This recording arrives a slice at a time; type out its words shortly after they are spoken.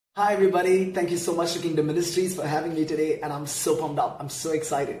Hi everybody, thank you so much to Kingdom Ministries for having me today, and I'm so pumped up. I'm so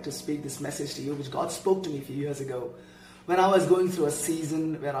excited to speak this message to you, which God spoke to me a few years ago when I was going through a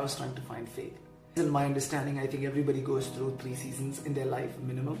season where I was trying to find faith. In my understanding, I think everybody goes through 3 seasons in their life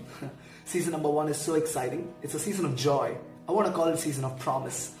minimum. Season number 1 is so exciting. It's a season of joy. I want to call it a season of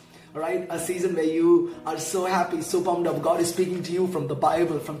promise. Alright, a season where you are so happy, so pumped up. God is speaking to you from the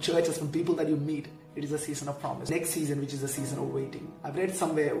Bible, from churches, from people that you meet. It is a season of promise. Next season, which is a season of waiting. I've read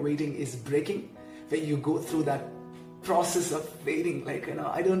somewhere waiting is breaking, where you go through that process of waiting.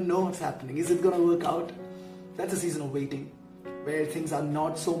 I don't know what's happening. Is it going to work out? That's a season of waiting, where things are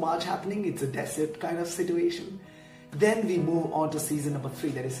not so much happening. It's a desert kind of situation. Then we move on to season number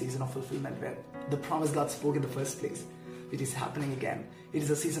 3, that is season of fulfillment, where the promise God spoke in the first place, it is happening again. It is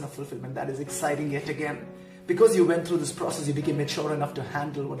a season of fulfillment that is exciting yet again. Because you went through this process, you became mature enough to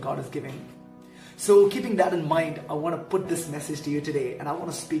handle what God is giving. So keeping that in mind, I want to put this message to you today, and I want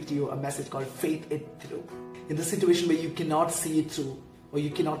to speak to you a message called Faith It Through. In the situation where you cannot see it through, or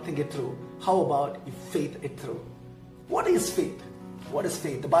you cannot think it through, how about you faith it through? What is faith? What is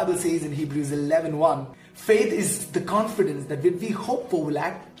faith? The Bible says in Hebrews 11:1, faith is the confidence that what we hope for will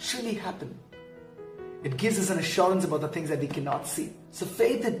actually happen. It gives us an assurance about the things that we cannot see. So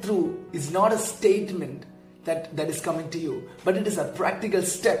faith it through is not a statement that is coming to you, but it is a practical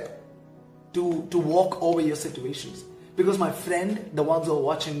step to walk over your situations. Because my friend, the ones who are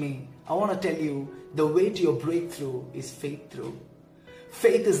watching me, I want to tell you, the way to your breakthrough is faith through.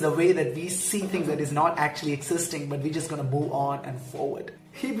 Faith is the way that we see things that is not actually existing, but we're just going to move on and forward.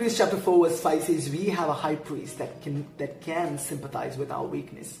 Hebrews chapter 4 verse 5 says, we have a high priest that can sympathize with our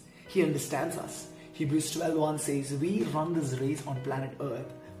weakness. He understands us. Hebrews 12:1 says, we run this race on planet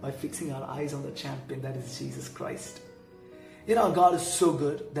Earth by fixing our eyes on the champion, that is Jesus Christ. You know, God is so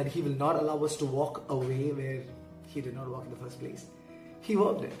good that He will not allow us to walk away where He did not walk in the first place. He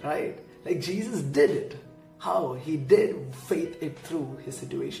walked it, right? Like Jesus did it. How? He did faith it through His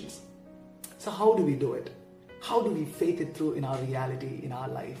situations. So how do we do it? How do we faith it through in our reality, in our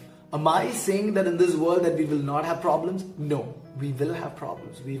life? Am I saying that in this world that we will not have problems? No, we will have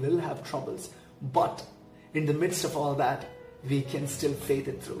problems. We will have troubles. But in the midst of all that, we can still faith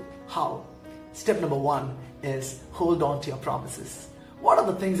it through. How? Step number 1 is hold on to your promises. What are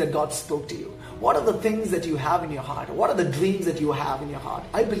the things that God spoke to you? What are the things that you have in your heart? What are the dreams that you have in your heart?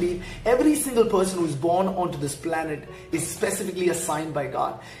 I believe every single person who is born onto this planet is specifically assigned by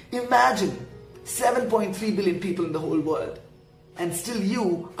God. Imagine 7.3 billion people in the whole world, and still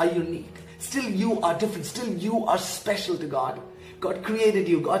you are unique. Still you are different. Still you are special to God. God created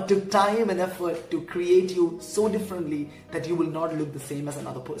you. God took time and effort to create you so differently that you will not look the same as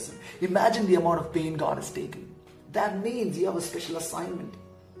another person. Imagine the amount of pain God has taken. That means you have a special assignment.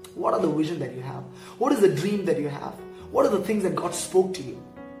 What are the vision that you have? What is the dream that you have? What are the things that God spoke to you?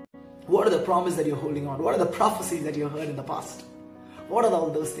 What are the promises that you're holding on? What are the prophecies that you heard in the past? What are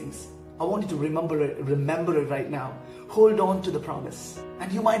all those things? I want you to remember it right now. Hold on to the promise.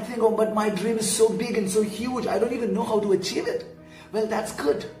 And you might think, oh, but my dream is so big and so huge, I don't even know how to achieve it. Well, that's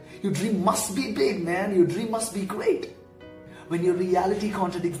good. Your dream must be big, man. Your dream must be great. When your reality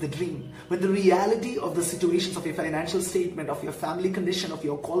contradicts the dream, when the reality of the situations of your financial statement, of your family condition, of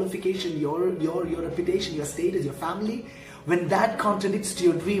your qualification, your reputation, your status, your family, when that contradicts to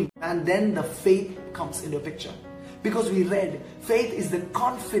your dream, and then the faith comes into a picture. Because we read, faith is the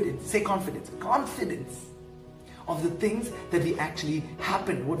confidence, say confidence of the things that we actually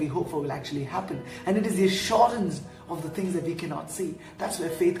happen, what we hope for will actually happen. And it is the assurance of the things that we cannot see. That's where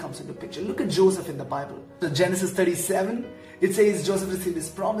faith comes into the picture. Look at Joseph in the Bible. So Genesis 37, it says Joseph received his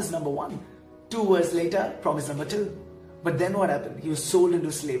promise number 1. 2 verses later, promise number 2. But then what happened? He was sold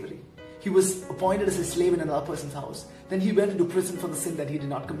into slavery. He was appointed as a slave in another person's house. Then he went into prison for the sin that he did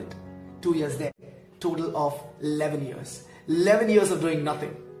not commit. 2 years there. Total of 11 years. 11 years of doing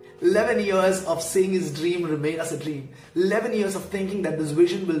nothing. 11 years of seeing his dream remain as a dream. 11 years of thinking that this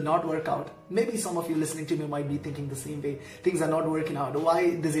vision will not work out. Maybe some of you listening to me might be thinking the same way. Things are not working out.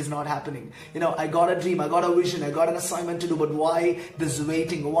 Why this is not happening? You know, I got a dream, I got a vision, I got an assignment to do, but why this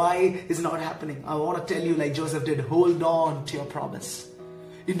waiting? Why is not happening? I want to tell you, like Joseph did, hold on to your promise.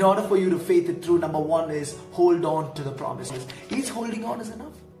 In order for you to faith it through, number 1 is hold on to the promises. Is holding on is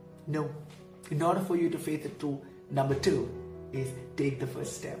enough? No. In order for you to faith it through, number 2 is take the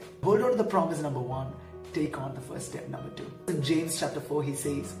first step. Hold on to the promise, number 1. Take on the first step, number 2. In James chapter 4, he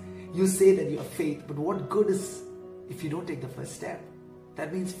says, you say that you have faith, but what good is if you don't take the first step?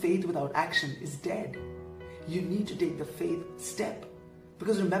 That means faith without action is dead. You need to take the faith step.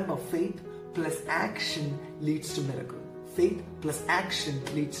 Because remember, faith plus action leads to miracle. Faith plus action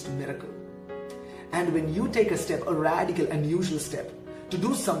leads to miracle. And when you take a step, a radical, unusual step, to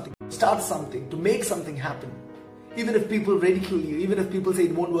do something, to start something, to make something happen. Even if people ridicule you, even if people say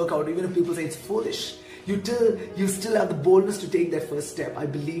it won't work out, even if people say it's foolish, you still have the boldness to take that first step. I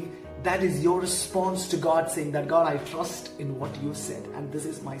believe that is your response to God, saying that, God, I trust in what you said, and this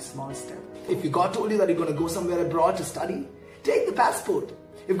is my small step. If God told you that you're going to go somewhere abroad to study, take the passport.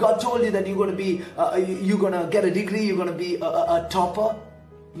 If God told you that you're going to get a degree, you're going to be a topper,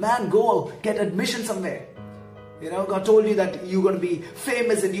 man, go get admission somewhere. God told you that you're going to be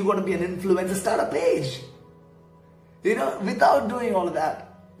famous and you're going to be an influencer, start a page. Without doing all of that.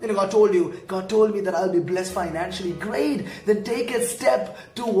 God told me that I'll be blessed financially. Great. Then take a step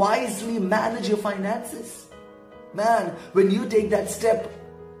to wisely manage your finances. Man, when you take that step,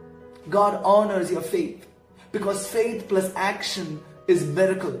 God honors your faith. Because faith plus action is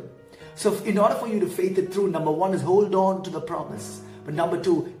miracle. So in order for you to faith it through, number one is hold on to the promise. But number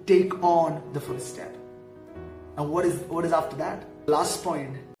two, take on the first step. And what is after that? Last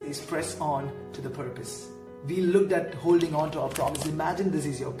point is press on to the purpose. We looked at holding on to our promise. Imagine this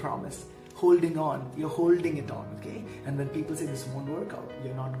is your promise. Holding on. You're holding it on, okay? And when people say this won't work out,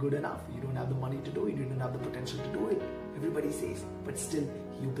 you're not good enough, you don't have the money to do it, you don't have the potential to do it. Everybody says, but still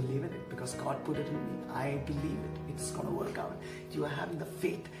you believe in it because God put it in me. I believe it. It's going to work out. You are having the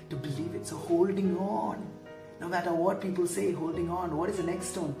faith to believe it. So holding on. No matter what people say, holding on. What is the next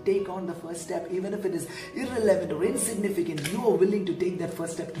stone? Take on the first step. Even if it is irrelevant or insignificant, you are willing to take that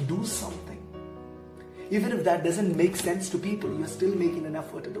first step to do something. Even if that doesn't make sense to people, you're still making an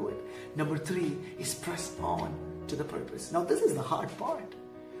effort to do it. Number three is press on to the purpose. Now this is the hard part,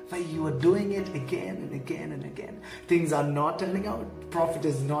 where you are doing it again and again and again. Things are not turning out. Profit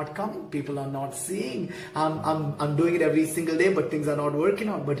is not coming. People are not seeing. I'm doing it every single day, but things are not working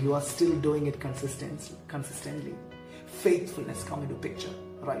out. But you are still doing it consistently. Faithfulness come into picture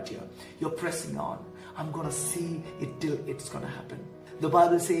right here. You're pressing on. I'm going to see it till it's going to happen. The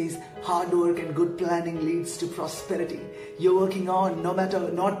Bible says hard work and good planning leads to prosperity. You're working on no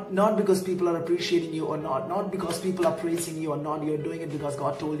matter, not because people are appreciating you or not because people are praising you or not. You're doing it because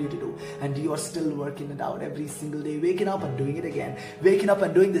God told you to do. And you are still working it out every single day. Waking up and doing it again. Waking up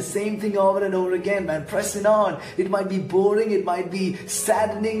and doing the same thing over and over again, man. Pressing on. It might be boring. It might be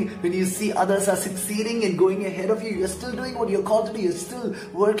saddening when you see others are succeeding and going ahead of you. You're still doing what you're called to do. You're still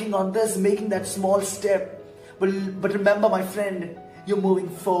working on this, making that small step. But remember, my friend, you're moving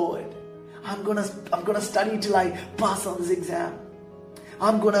forward. I'm gonna study till I pass on this exam.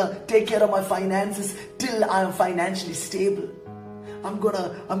 I'm gonna take care of my finances till I am financially stable. I'm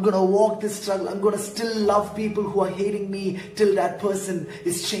gonna walk this struggle. I'm gonna still love people who are hating me till that person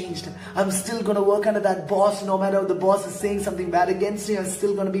is changed. I'm still gonna work under that boss, no matter if the boss is saying something bad against me. I'm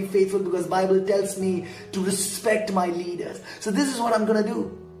still gonna be faithful because Bible tells me to respect my leaders. So this is what I'm gonna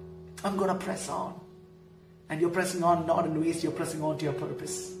do. I'm gonna press on. And you're pressing on not in waste, you're pressing on to your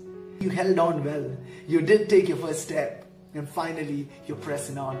purpose. You held on well. You did take your first step. And finally, you're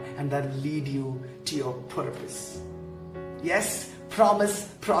pressing on. And that'll lead you to your purpose. Yes, promise,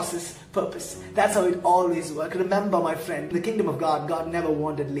 process, purpose. That's how it always works. Remember, my friend, in the kingdom of God, God never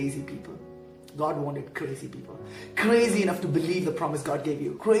wanted lazy people. God wanted crazy people. Crazy enough to believe the promise God gave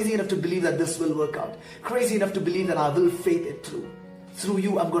you. Crazy enough to believe that this will work out. Crazy enough to believe that I will faith it through. Through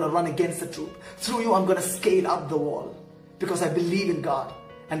you, I'm going to run against the truth. Through you, I'm going to scale up the wall. Because I believe in God.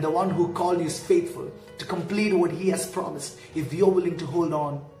 And the one who called you is faithful to complete what He has promised. If you're willing to hold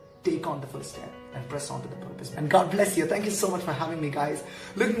on, take on the first step and press on to the purpose. And God bless you. Thank you so much for having me, guys.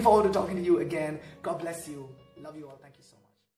 Looking forward to talking to you again. God bless you. Love you all. Thank you so much.